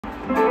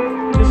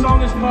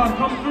song is called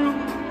Come Through.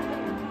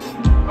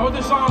 I wrote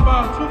this song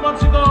about 2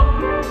 months ago.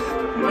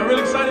 I'm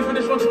really excited for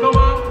this one to come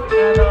out,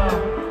 and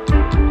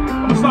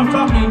I'm gonna stop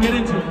talking and get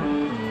into it.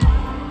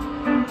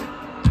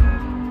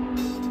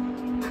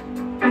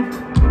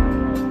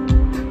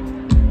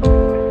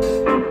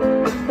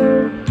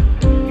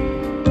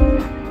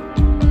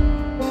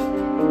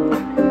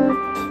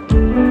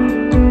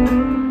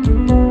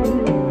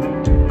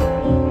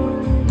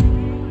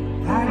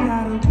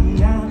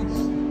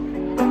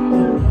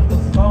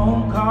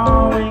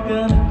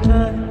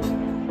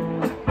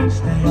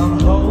 Stay on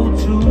hold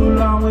too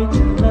long, wait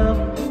till love.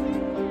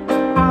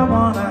 I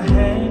wanna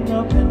hang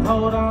up and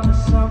hold on to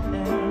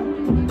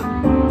something.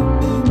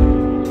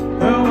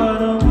 Girl,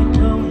 what are we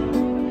doing?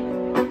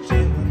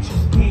 Say what you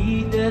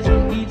need, there's no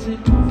need to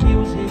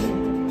confuse it.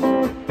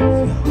 If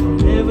you're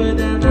a river,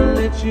 then I'll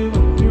let you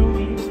run through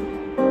me.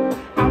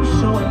 I'm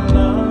so in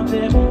love,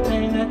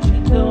 everything that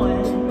you're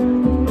doing.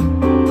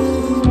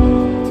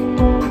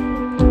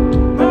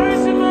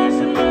 Mercy,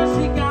 mercy,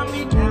 mercy, got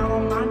me down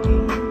on my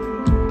knees.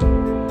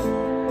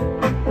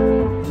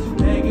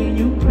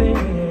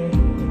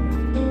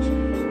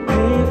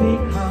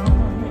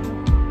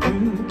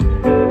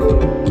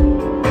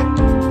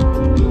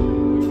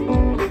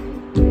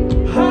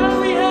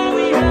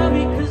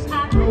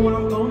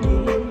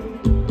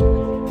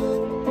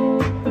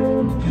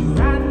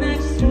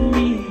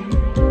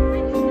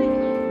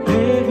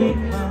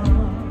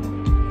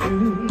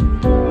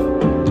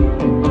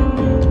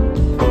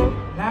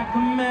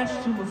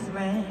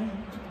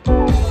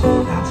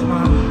 That's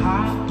my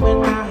heart when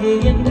I hear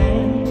your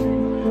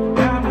name.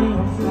 Got me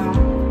on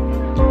fire,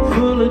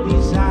 full of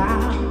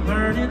desire,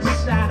 burn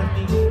inside of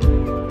me.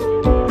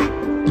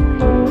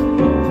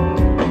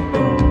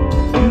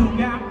 You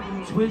got me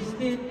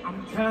twisted, I'm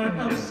turned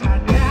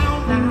upside down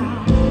now.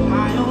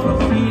 High on a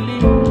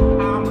feeling,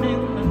 I'm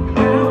in the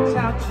clouds.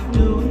 How'd you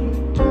do it?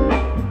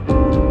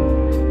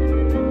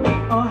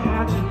 Oh,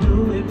 how'd you do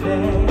it,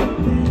 baby?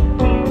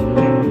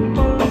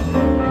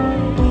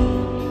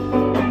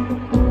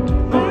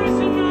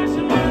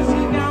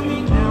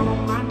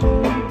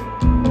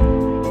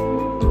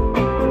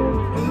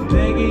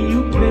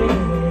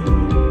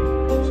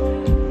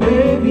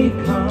 Baby,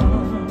 come.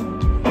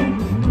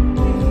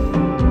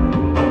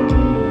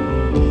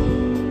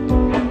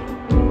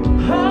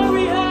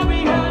 Hurry,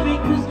 hurry, hurry,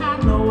 'cause I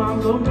know I'm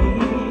gonna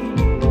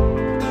need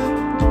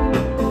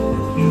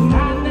you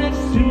right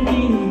next to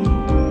me.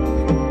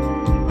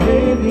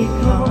 Baby,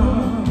 come.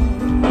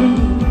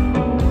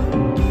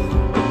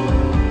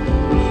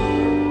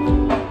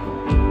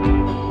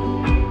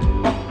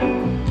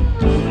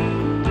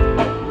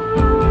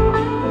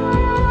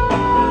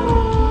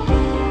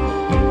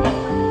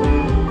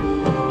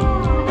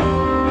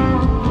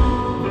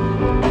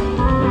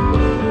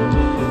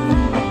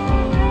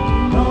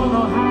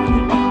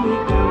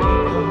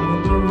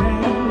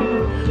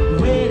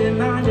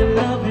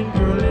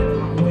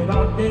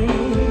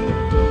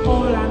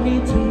 All I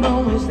need to know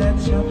is that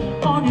you're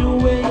on your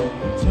way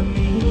to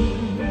me.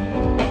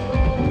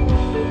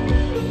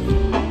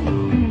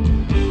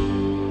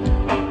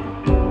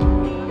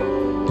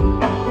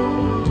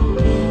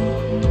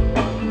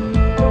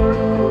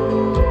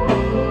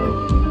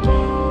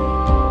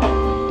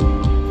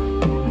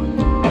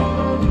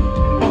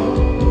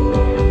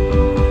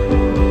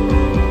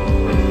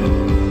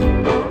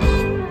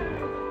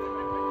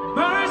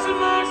 Mercy,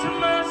 mercy,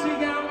 mercy,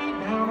 got me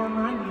down on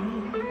my knees.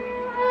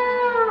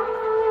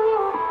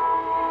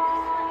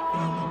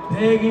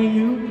 Begging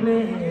you,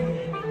 please,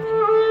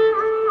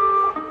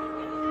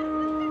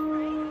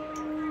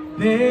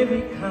 baby,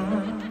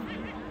 come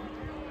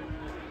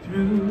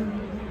through.